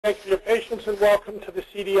Thanks for your patience and welcome to the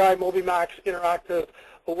CDI MobyMax Interactive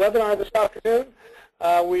webinar this afternoon.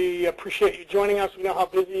 We appreciate you joining us. We know how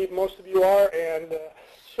busy most of you are, and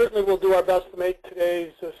certainly we'll do our best to make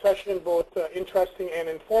today's session both interesting and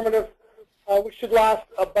informative. We should last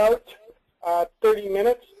about 30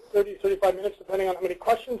 minutes, 30 to 35 minutes, depending on how many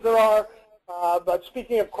questions there are. But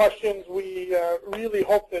speaking of questions, we really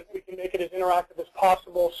hope that we can make it as interactive as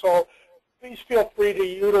possible. So please feel free to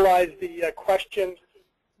utilize the question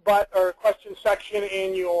section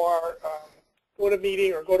in your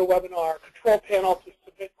GoToMeeting or GoToWebinar control panel to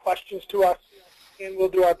submit questions to us, and we'll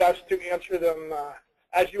do our best to answer them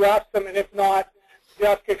as you ask them. And if not, if you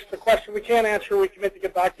ask us a question we can't answer, we commit to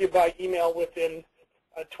get back to you by email within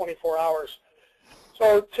 24 hours.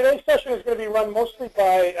 So today's session is going to be run mostly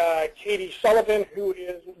by Katie Sullivan, who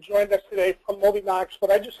is joined us today from MobyMax. But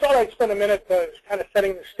I just thought I'd spend a minute kind of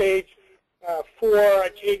setting the stage for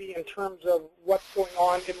Katie in terms of what's going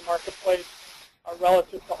on in the marketplace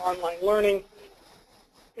relative to online learning.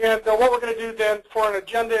 And what we're going to do then for an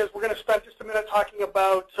agenda is we're going to spend just a minute talking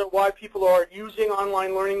about why people are using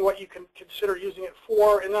online learning, what you can consider using it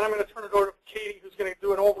for, and then I'm going to turn it over to Katie, who's going to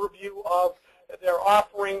do an overview of their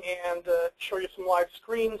offering and show you some live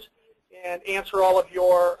screens and answer all of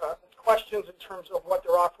your questions in terms of what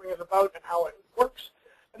their offering is about and how it works.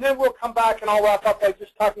 And then we'll come back and I'll wrap up by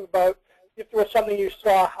just talking about if there was something you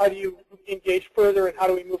saw, how do you engage further, and how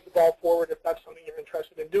do we move the ball forward if that's something you're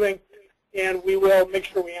interested in doing. And we will make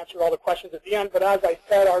sure we answer all the questions at the end. But as I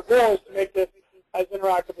said, our goal is to make this as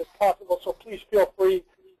interactive as possible, so please feel free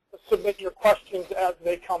to submit your questions as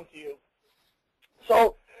they come to you.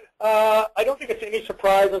 So I don't think it's any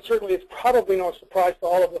surprise, and certainly it's probably no surprise to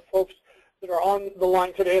all of the folks that are on the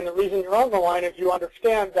line today. And the reason you're on the line is you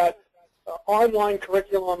understand that online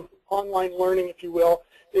curriculum, online learning, if you will,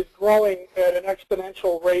 is growing at an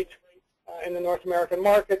exponential rate in the North American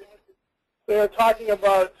market. They're talking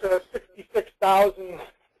about 66,000%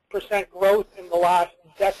 growth in the last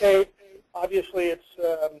decade. Obviously, it's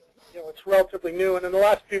it's relatively new, and in the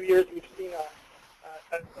last few years, we've seen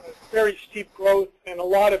a very steep growth and a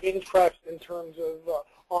lot of interest in terms of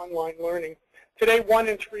online learning. Today, 1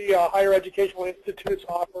 in 3 higher educational institutes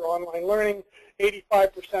offer online learning.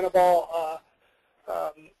 85% of all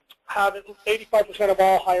 85% of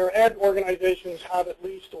all higher ed organizations have at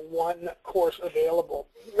least one course available.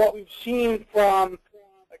 What we've seen from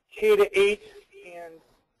K-8 and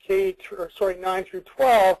 9 through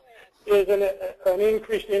 12 is an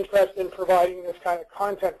increased interest in providing this kind of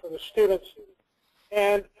content for the students.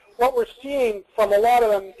 And what we're seeing from a lot of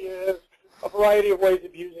them is a variety of ways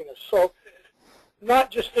of using it. So not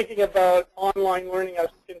just thinking about online learning as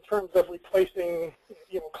in terms of replacing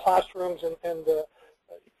classrooms and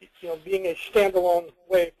being a standalone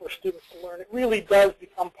way for students to learn. It really does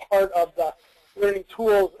become part of the learning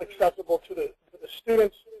tools accessible to the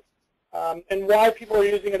students. And why people are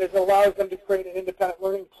using it is it allows them to create an independent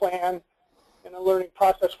learning plan and a learning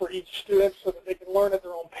process for each student so that they can learn at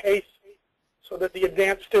their own pace, so that the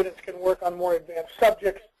advanced students can work on more advanced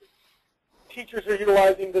subjects. Teachers are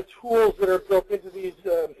utilizing the tools that are built into these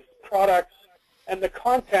products and the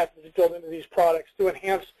content that is built into these products to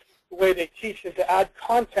enhance the way they teach and to add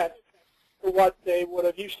content to what they would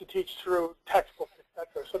have used to teach through textbooks,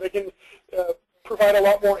 etc. So they can provide a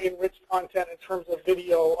lot more enriched content in terms of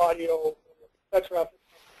video, audio, etc.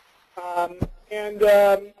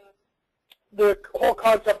 The whole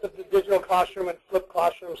concept of the digital classroom and flipped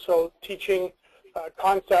classroom, so teaching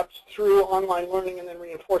concepts through online learning and then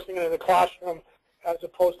reinforcing it in the classroom as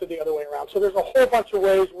opposed to the other way around. So there's a whole bunch of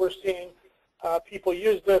ways we're seeing people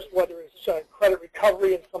use this, whether it's credit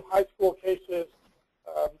recovery in some high school cases,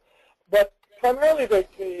 but primarily the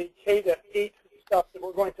K-8 stuff that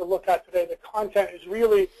we're going to look at today, the content is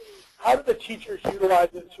really how do the teachers utilize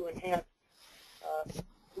it to enhance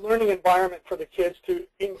learning environment for the kids, to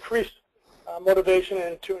increase motivation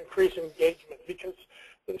and to increase engagement, because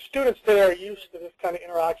the students today are used to this kind of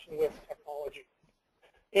interaction with technology.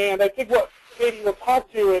 And I think what Katie will talk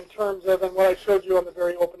to you in terms of, and what I showed you on the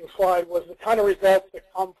very opening slide, was the kind of results that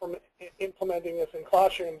come from implementing this in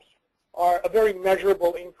classrooms are a very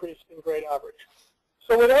measurable increase in grade average.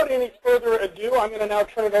 So without any further ado, I'm going to now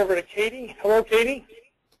turn it over to Katie. Hello, Katie.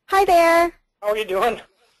 Hi there. How are you doing?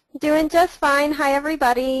 Doing just fine. Hi,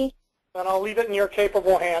 everybody. And I'll leave it in your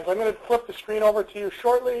capable hands. I'm going to flip the screen over to you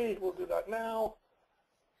shortly. We'll do that now.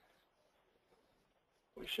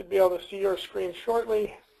 We should be able to see your screen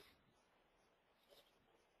shortly.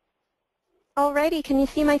 Alrighty, can you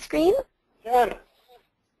see my screen? Can.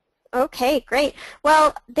 Okay, great.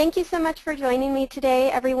 Well, thank you so much for joining me today,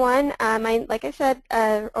 everyone. Like I said,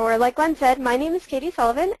 or like Glenn said, my name is Katie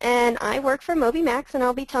Sullivan, and I work for MobyMax, and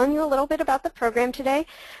I'll be telling you a little bit about the program today.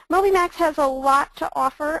 MobyMax has a lot to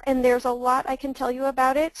offer, and there's a lot I can tell you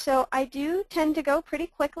about it, so I do tend to go pretty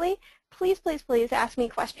quickly. Please, please, please ask me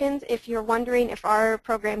questions if you're wondering if our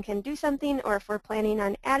program can do something or if we're planning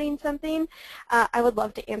on adding something. I would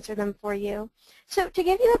love to answer them for you. So to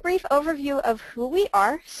give you a brief overview of who we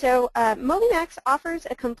are, so MobyMax offers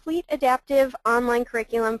a complete adaptive online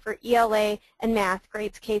curriculum for ELA and math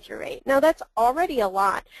grades K through 8. Now that's already a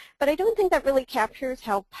lot, but I don't think that really captures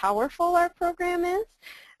how powerful our program is.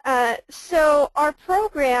 So our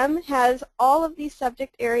program has all of these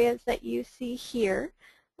subject areas that you see here.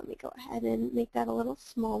 Let me go ahead and make that a little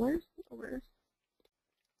smaller.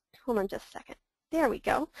 Hold on just a second. There we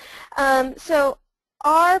go. So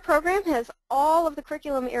our program has all of the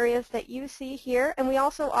curriculum areas that you see here, and we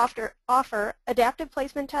also offer adaptive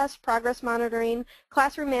placement tests, progress monitoring,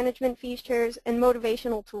 classroom management features, and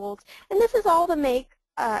motivational tools. And this is all to make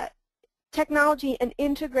technology an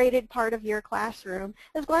integrated part of your classroom.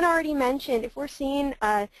 As Glenn already mentioned, if we're seeing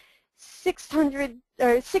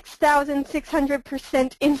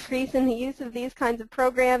 6,600% increase in the use of these kinds of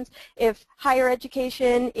programs. If higher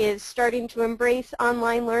education is starting to embrace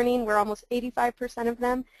online learning, where almost 85% of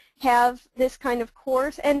them have this kind of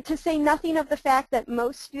course, and to say nothing of the fact that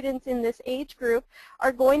most students in this age group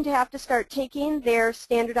are going to have to start taking their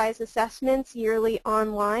standardized assessments yearly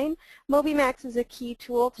online, MobyMax is a key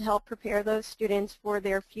tool to help prepare those students for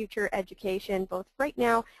their future education, both right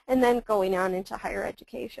now and then going on into higher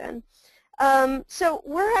education. So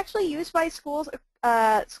we're actually used by schools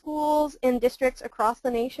and districts across the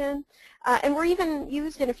nation, and we're even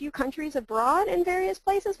used in a few countries abroad in various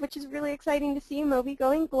places, which is really exciting to see Moby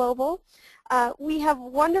going global. We have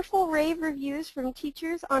wonderful rave reviews from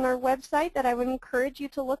teachers on our website that I would encourage you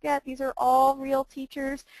to look at. These are all real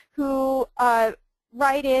teachers who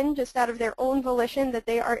write in just out of their own volition that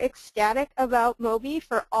they are ecstatic about Moby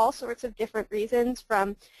for all sorts of different reasons,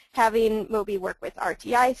 from having Moby work with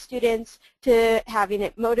RTI students to having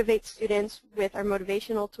it motivate students with our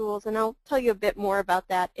motivational tools, and I'll tell you a bit more about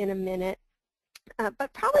that in a minute.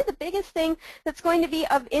 But probably the biggest thing that's going to be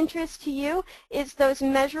of interest to you is those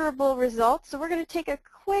measurable results. So we're going to take a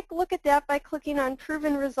quick look at that by clicking on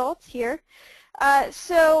Proven Results here.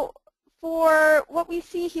 So for what we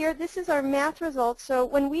see here, this is our math results. So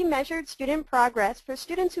when we measured student progress for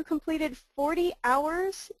students who completed 40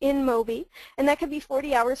 hours in Moby, and that could be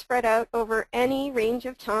 40 hours spread out over any range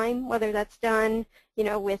of time, whether that's done,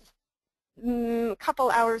 with a couple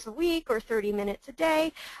hours a week or 30 minutes a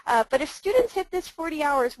day. But if students hit this 40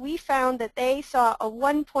 hours, we found that they saw a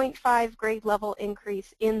 1.5 grade level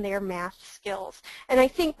increase in their math skills. And I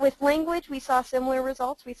think with language, we saw similar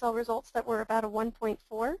results. We saw results that were about a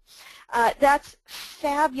 1.4. That's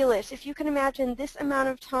fabulous. If you can imagine this amount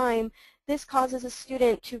of time, this causes a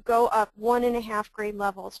student to go up 1.5 grade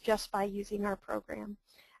levels just by using our program.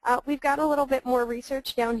 We've got a little bit more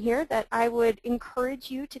research down here that I would encourage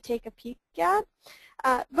you to take a peek at.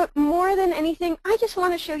 But more than anything, I just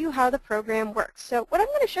want to show you how the program works. So what I'm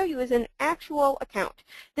going to show you is an actual account.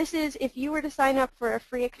 This is if you were to sign up for a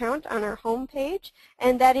free account on our home page,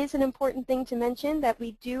 and that is an important thing to mention, that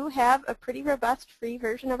we do have a pretty robust free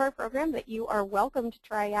version of our program that you are welcome to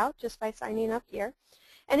try out just by signing up here.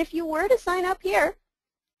 And if you were to sign up here,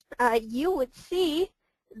 you would see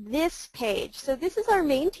this page. So this is our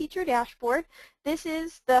main teacher dashboard. This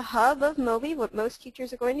is the hub of Moby, what most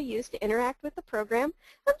teachers are going to use to interact with the program.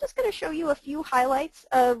 I'm just going to show you a few highlights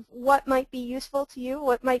of what might be useful to you,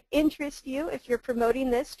 what might interest you if you're promoting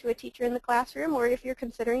this to a teacher in the classroom or if you're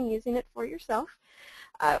considering using it for yourself.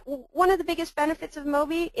 One of the biggest benefits of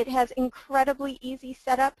Moby, it has incredibly easy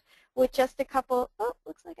setup with just a couple, oh,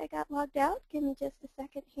 looks like I got logged out. Give me just a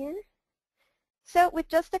second here. So with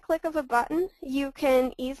just a click of a button, you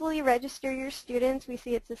can easily register your students. We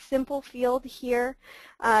see it's a simple field here.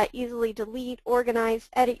 Easily delete, organize,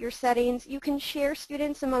 edit your settings. You can share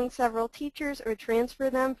students among several teachers or transfer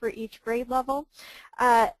them for each grade level.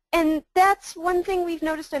 And that's one thing we've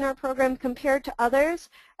noticed in our program compared to others.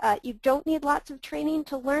 You don't need lots of training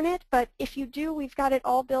to learn it, but if you do, we've got it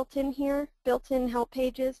all built in here, built-in help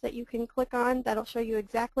pages that you can click on that'll show you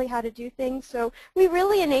exactly how to do things. So we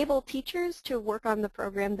really enable teachers to work on the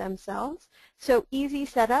program themselves. So easy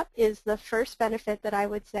setup is the first benefit that I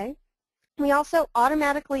would say. We also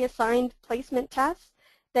automatically assigned placement tests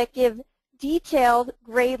that give detailed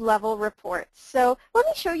grade level reports. So let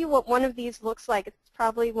me show you what one of these looks like. It's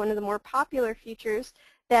probably one of the more popular features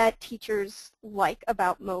that teachers like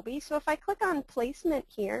about Moby. So if I click on placement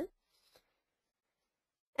here,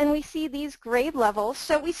 and we see these grade levels.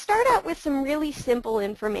 So we start out with some really simple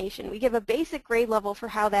information. We give a basic grade level for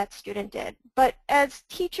how that student did. But as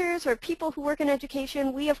teachers or people who work in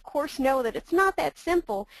education, we of course know that it's not that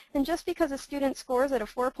simple. And just because a student scores at a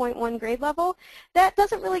 4.1 grade level, that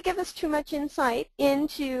doesn't really give us too much insight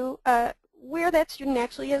into where that student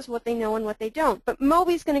actually is, what they know and what they don't. But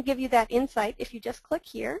Moby's going to give you that insight if you just click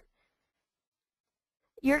here.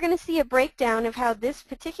 You're going to see a breakdown of how this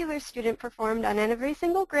particular student performed on every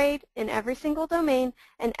single grade, in every single domain,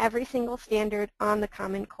 and every single standard on the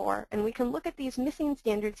Common Core. And we can look at these missing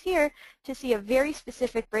standards here to see a very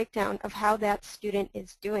specific breakdown of how that student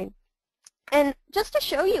is doing. And just to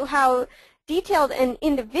show you how detailed and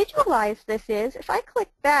individualized this is, if I click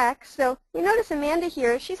back, so we notice Amanda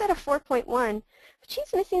here, she's at a 4.1. But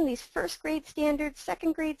she's missing these first grade standards,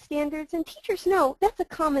 second grade standards, and teachers know that's a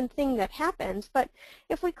common thing that happens. But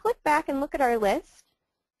if we click back and look at our list,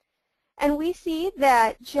 and we see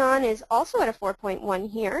that John is also at a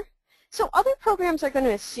 4.1 here, so other programs are going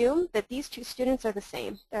to assume that these two students are the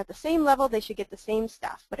same. They're at the same level, they should get the same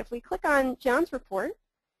stuff. But if we click on John's report,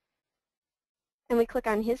 and we click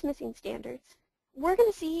on his missing standards, we're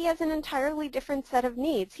going to see he has an entirely different set of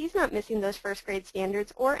needs. He's not missing those first grade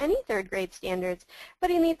standards or any third grade standards, but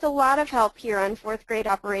he needs a lot of help here on fourth grade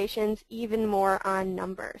operations, even more on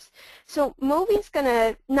numbers. So Moby's going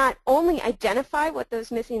to not only identify what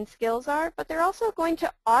those missing skills are, but they're also going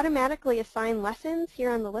to automatically assign lessons here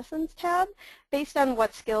on the Lessons tab based on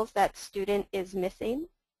what skills that student is missing.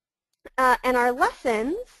 And our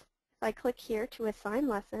lessons, if I click here to assign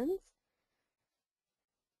lessons,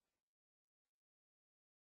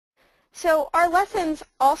 so our lessons,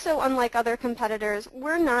 also unlike other competitors,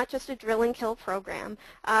 we're not just a drill and kill program.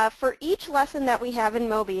 For each lesson that we have in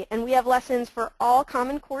Moby, and we have lessons for all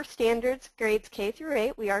Common Core standards, grades K through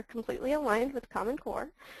 8, we are completely aligned with Common Core.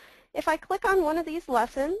 If I click on one of these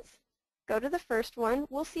lessons, go to the first one,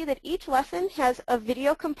 we'll see that each lesson has a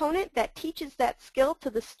video component that teaches that skill to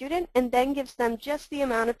the student and then gives them just the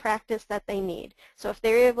amount of practice that they need. So if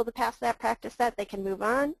they're able to pass that practice set, they can move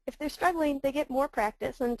on. If they're struggling, they get more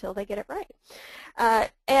practice until they get it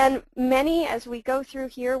right. And many, as we go through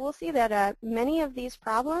here, we'll see that many of these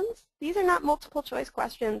problems, these are not multiple choice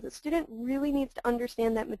questions. The student really needs to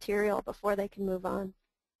understand that material before they can move on.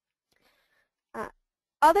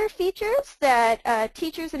 Other features that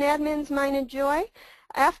teachers and admins might enjoy,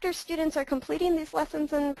 after students are completing these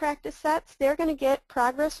lessons and practice sets, they're going to get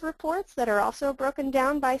progress reports that are also broken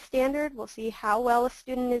down by standard. We'll see how well a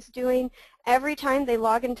student is doing. Every time they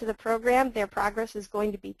log into the program, their progress is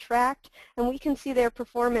going to be tracked, and we can see their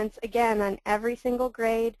performance again on every single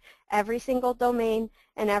grade, every single domain,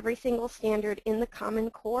 and every single standard in the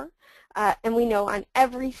Common Core. And we know on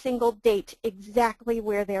every single date exactly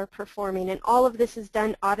where they're performing. And all of this is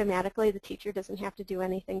done automatically. The teacher doesn't have to do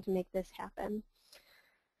anything to make this happen.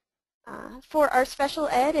 For our special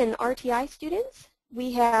ed and RTI students,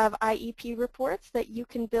 we have IEP reports that you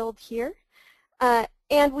can build here.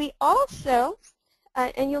 And we also,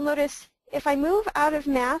 and you'll notice if I move out of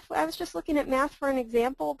math, I was just looking at math for an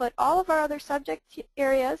example, but all of our other subject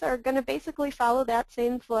areas are going to basically follow that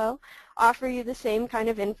same flow, offer you the same kind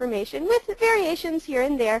of information with variations here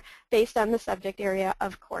and there based on the subject area,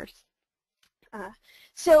 of course.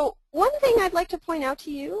 So one thing I'd like to point out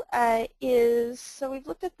to you is, so we've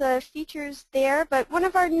looked at the features there, but one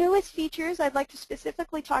of our newest features I'd like to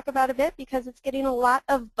specifically talk about a bit because it's getting a lot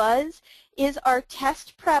of buzz is our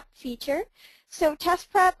test prep feature. So test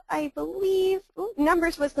prep, I believe,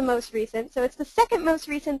 numbers was the most recent, so it's the second most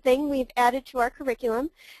recent thing we've added to our curriculum,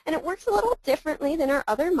 and it works a little differently than our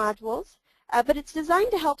other modules, but it's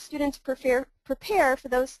designed to help students prepare for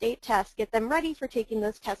those state tests, get them ready for taking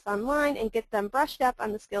those tests online, and get them brushed up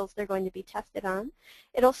on the skills they're going to be tested on.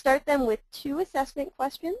 It'll start them with 2 assessment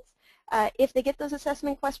questions. If they get those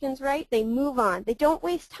assessment questions right, they move on. They don't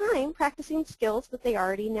waste time practicing skills that they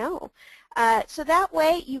already know. So that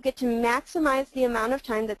way you get to maximize the amount of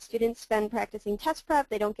time that students spend practicing test prep.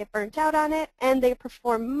 They don't get burnt out on it, and they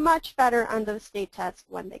perform much better on those state tests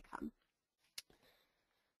when they come.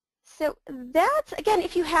 So that's, again,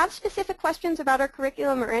 if you have specific questions about our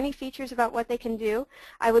curriculum or any features about what they can do,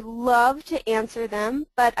 I would love to answer them,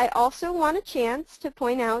 but I also want a chance to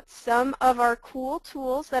point out some of our cool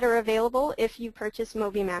tools that are available if you purchase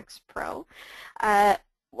MobyMax Pro.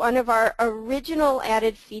 One of our original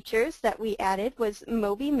added features that we added was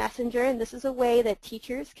Moby Messenger, and this is a way that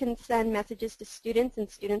teachers can send messages to students and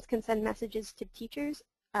students can send messages to teachers.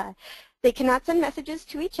 They cannot send messages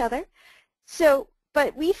to each other. So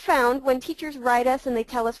But we found when teachers write us and they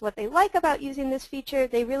tell us what they like about using this feature,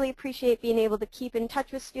 they really appreciate being able to keep in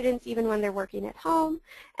touch with students even when they're working at home.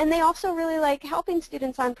 And they also really like helping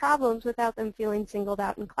students on problems without them feeling singled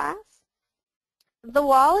out in class. The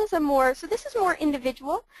wall is so this is more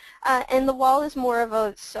individual, and the wall is more of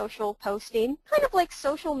a social posting, kind of like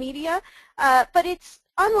social media, but it's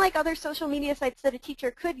unlike other social media sites that a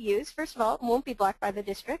teacher could use. First of all, it won't be blocked by the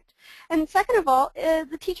district. And second of all,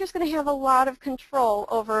 the teacher's going to have a lot of control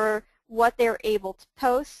over what they're able to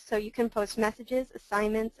post. So you can post messages,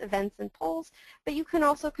 assignments, events, and polls, but you can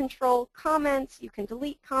also control comments, you can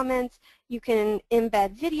delete comments, you can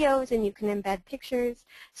embed videos, and you can embed pictures.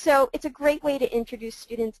 So it's a great way to introduce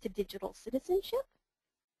students to digital citizenship.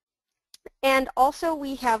 And also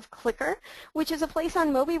we have Clicker, which is a place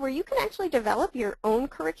on Moby where you can actually develop your own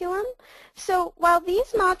curriculum. So while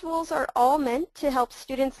these modules are all meant to help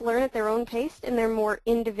students learn at their own pace in their more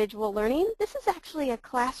individual learning, this is actually a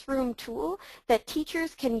classroom tool that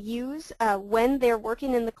teachers can use when they're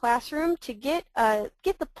working in the classroom to get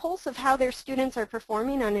the pulse of how their students are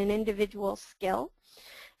performing on an individual skill.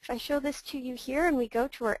 If I show this to you here and we go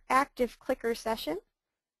to our active Clicker session,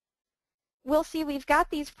 we'll see we've got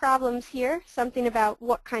these problems here, something about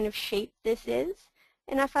what kind of shape this is.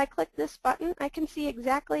 And if I click this button, I can see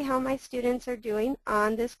exactly how my students are doing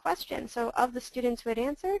on this question. So of the students who had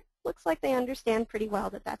answered, looks like they understand pretty well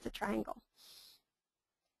that that's a triangle.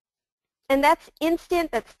 And that's instant,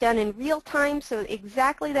 that's done in real time, so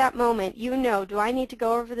exactly that moment you know, do I need to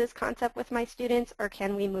go over this concept with my students or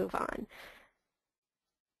can we move on?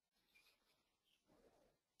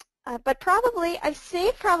 But I've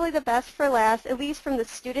saved probably the best for last, at least from the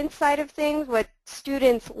student side of things. What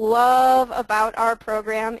students love about our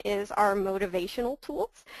program is our motivational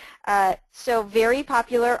tools. So very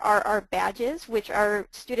popular are our badges, which our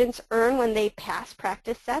students earn when they pass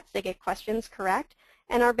practice sets. They get questions correct.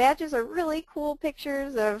 And our badges are really cool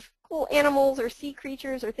pictures of cool animals or sea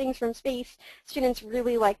creatures or things from space. Students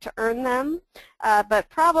really like to earn them. But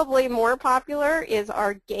probably more popular is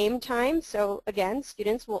our game time. So again,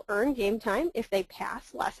 students will earn game time if they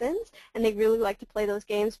pass lessons, and they really like to play those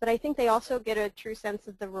games. But I think they also get a true sense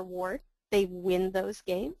of the reward. They win those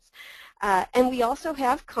games. And we also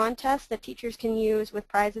have contests that teachers can use with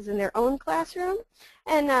prizes in their own classroom.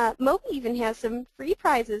 And Moby even has some free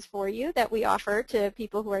prizes for you that we offer to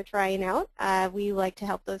people who are trying out. We like to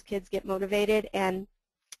help those kids get motivated, and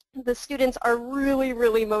the students are really,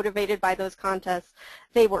 really motivated by those contests.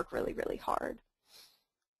 They work really, really hard.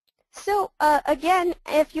 So again,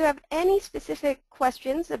 if you have any specific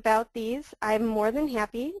questions about these, I'm more than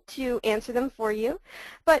happy to answer them for you.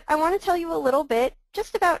 But I want to tell you a little bit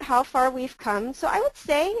just about how far we've come. So I would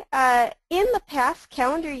say in the past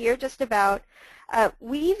calendar year, just about,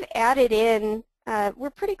 we've added in, we're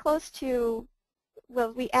pretty close to,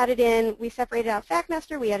 well, we separated out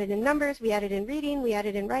FactMaster, we added in numbers, we added in reading, we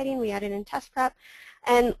added in writing, we added in test prep.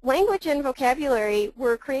 And language and vocabulary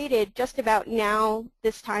were created just about now,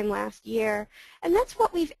 this time last year. And that's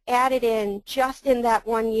what we've added in just in that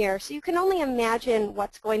 1 year. So you can only imagine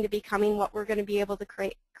what's going to be coming, what we're going to be able to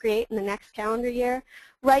create in the next calendar year.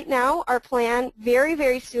 Right now, our plan, very,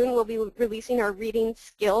 very soon, we'll be releasing our reading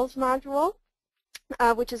skills module.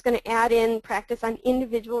 Which is going to add in practice on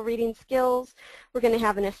individual reading skills. We're going to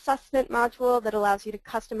have an assessment module that allows you to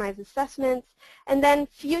customize assessments. And then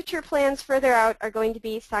future plans further out are going to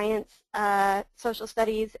be science, social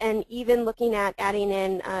studies, and even looking at adding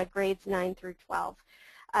in grades 9 through 12.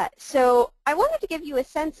 So I wanted to give you a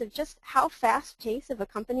sense of just how fast-paced of a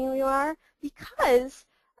company we are, because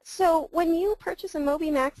so when you purchase a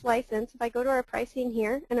MobyMax license, if I go to our pricing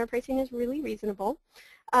here, and our pricing is really reasonable,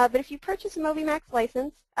 but if you purchase a MobyMax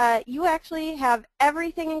license, you actually have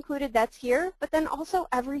everything included that's here, but then also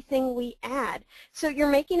everything we add. So you're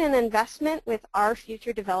making an investment with our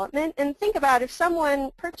future development. And think about if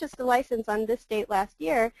someone purchased a license on this date last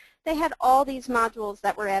year, they had all these modules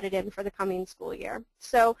that were added in for the coming school year.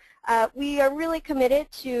 So we are really committed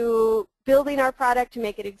to building our product to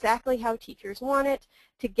make it exactly how teachers want it,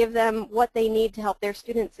 to give them what they need to help their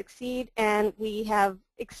students succeed, and we have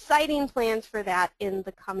exciting plans for that in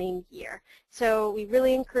the coming year. So we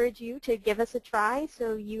really encourage you to give us a try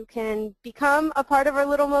so you can become a part of our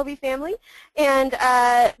little Moby family and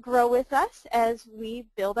grow with us as we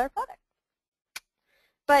build our product.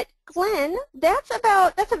 But Glenn, that's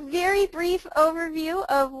a very brief overview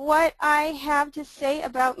of what I have to say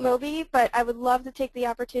about Moby, but I would love to take the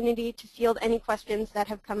opportunity to field any questions that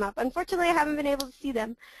have come up. Unfortunately, I haven't been able to see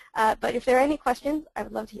them, but if there are any questions, I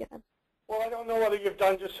would love to hear them. Well, I don't know whether you've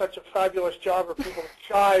done just such a fabulous job or people are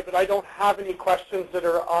shy, but I don't have any questions that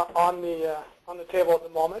are on the table at the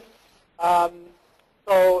moment.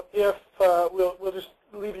 So if we'll just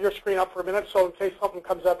leave your screen up for a minute, so in case something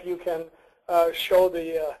comes up, you can show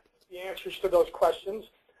the answers to those questions.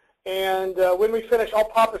 And when we finish, I'll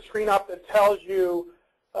pop a screen up that tells you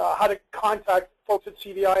how to contact folks at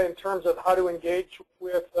CDI in terms of how to engage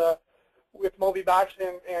with MobyMax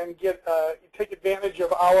and take advantage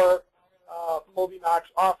of our MobyMax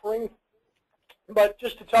offering. But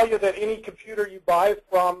just to tell you that any computer you buy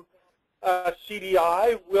from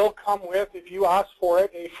CDI will come with, if you ask for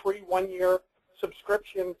it, a free 1-year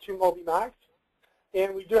subscription to MobyMax.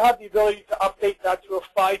 And we do have the ability to update that to a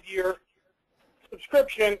 5-year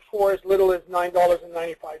subscription for as little as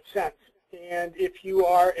 $9.95. And if you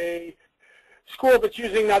are a school that's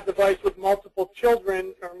using that device with multiple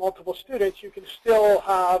children or multiple students, you can still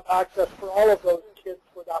have access for all of those kids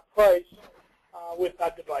for that price with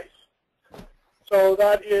that device. So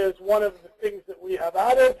that is one of the things that we have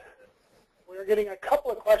added. We're getting a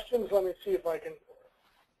couple of questions. Let me see if I can.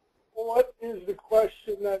 What is the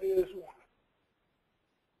question that is?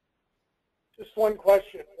 Just one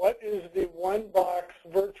question. What is the one-box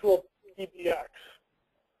virtual PBX?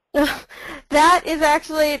 That is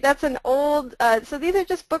actually, that's an old, so these are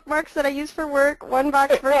just bookmarks that I use for work.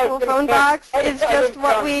 One-box virtual phone box is just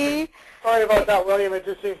what we... Sorry about that, William. It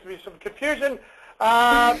just seems to be some confusion.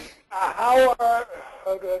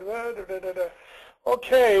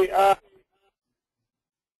 Okay.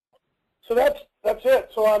 So that's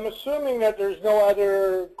it. So I'm assuming that there's no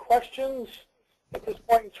other questions at this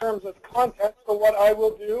point in terms of content. So what I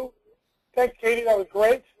will do, thanks, Katie. That was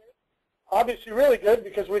great. Obviously, really good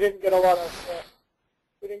because we didn't get a lot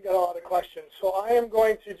of questions. So I am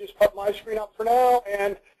going to just put my screen up for now.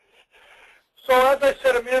 And so as I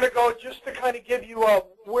said a minute ago, just to kind of give you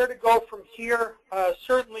where to go from here.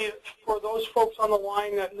 Certainly, for those folks on the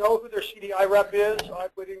line that know who their CDI rep is, I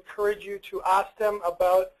would encourage you to ask them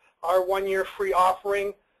about our 1-year free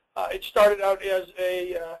offering. It started out as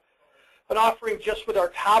an offering just with our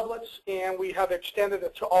tablets, and we have extended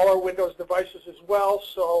it to all our Windows devices as well.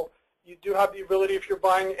 So you do have the ability, if you're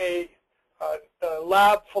buying a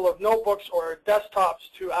lab full of notebooks or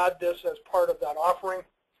desktops, to add this as part of that offering.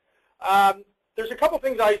 There's a couple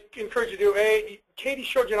things I encourage you to do. Katie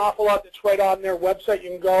showed you an awful lot that's right on their website.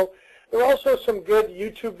 You can go. There are also some good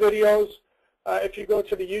YouTube videos. If you go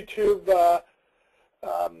to the YouTube,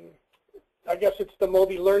 I guess it's the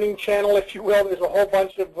Moby Learning channel, if you will. There's a whole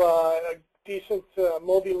bunch of decent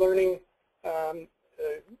Moby Learning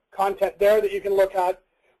content there that you can look at.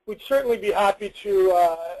 We'd certainly be happy to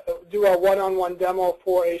do a one-on-one demo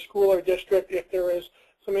for a school or district if there is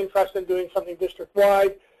some interest in doing something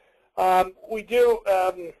district-wide. There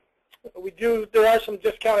are some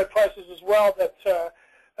discounted prices as well that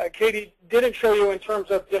Katie didn't show you in terms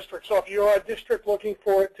of districts. So if you're a district looking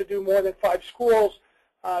for it to do more than 5 schools,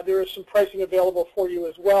 there is some pricing available for you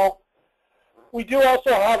as well. We do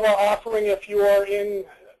also have an offering if you are in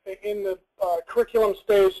the curriculum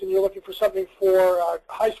space and you're looking for something for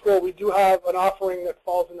high school. We do have an offering that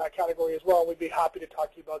falls in that category as well. We'd be happy to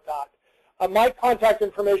talk to you about that. My contact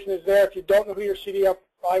information is there. If you don't know who your CDI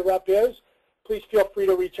rep is, please feel free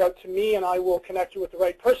to reach out to me and I will connect you with the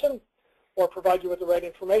right person or provide you with the right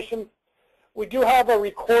information. We do have a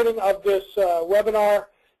recording of this webinar,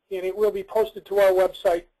 and it will be posted to our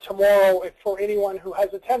website tomorrow. And for anyone who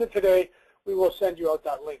has attended today, we will send you out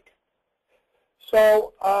that link.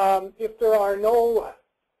 So if there are no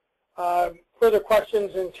further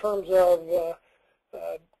questions in terms of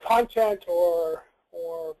content or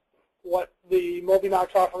what the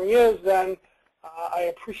MobyMax offering is, then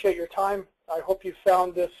I appreciate your time. I hope you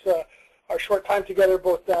found this, our short time together,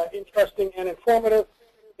 both interesting and informative.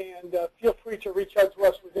 And feel free to reach out to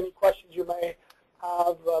us with any questions you may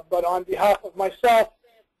have. But on behalf of myself,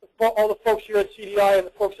 all the folks here at CDI and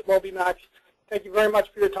the folks at MobyMax, thank you very much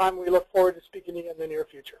for your time. We look forward to speaking to you in the near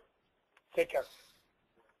future. Take care.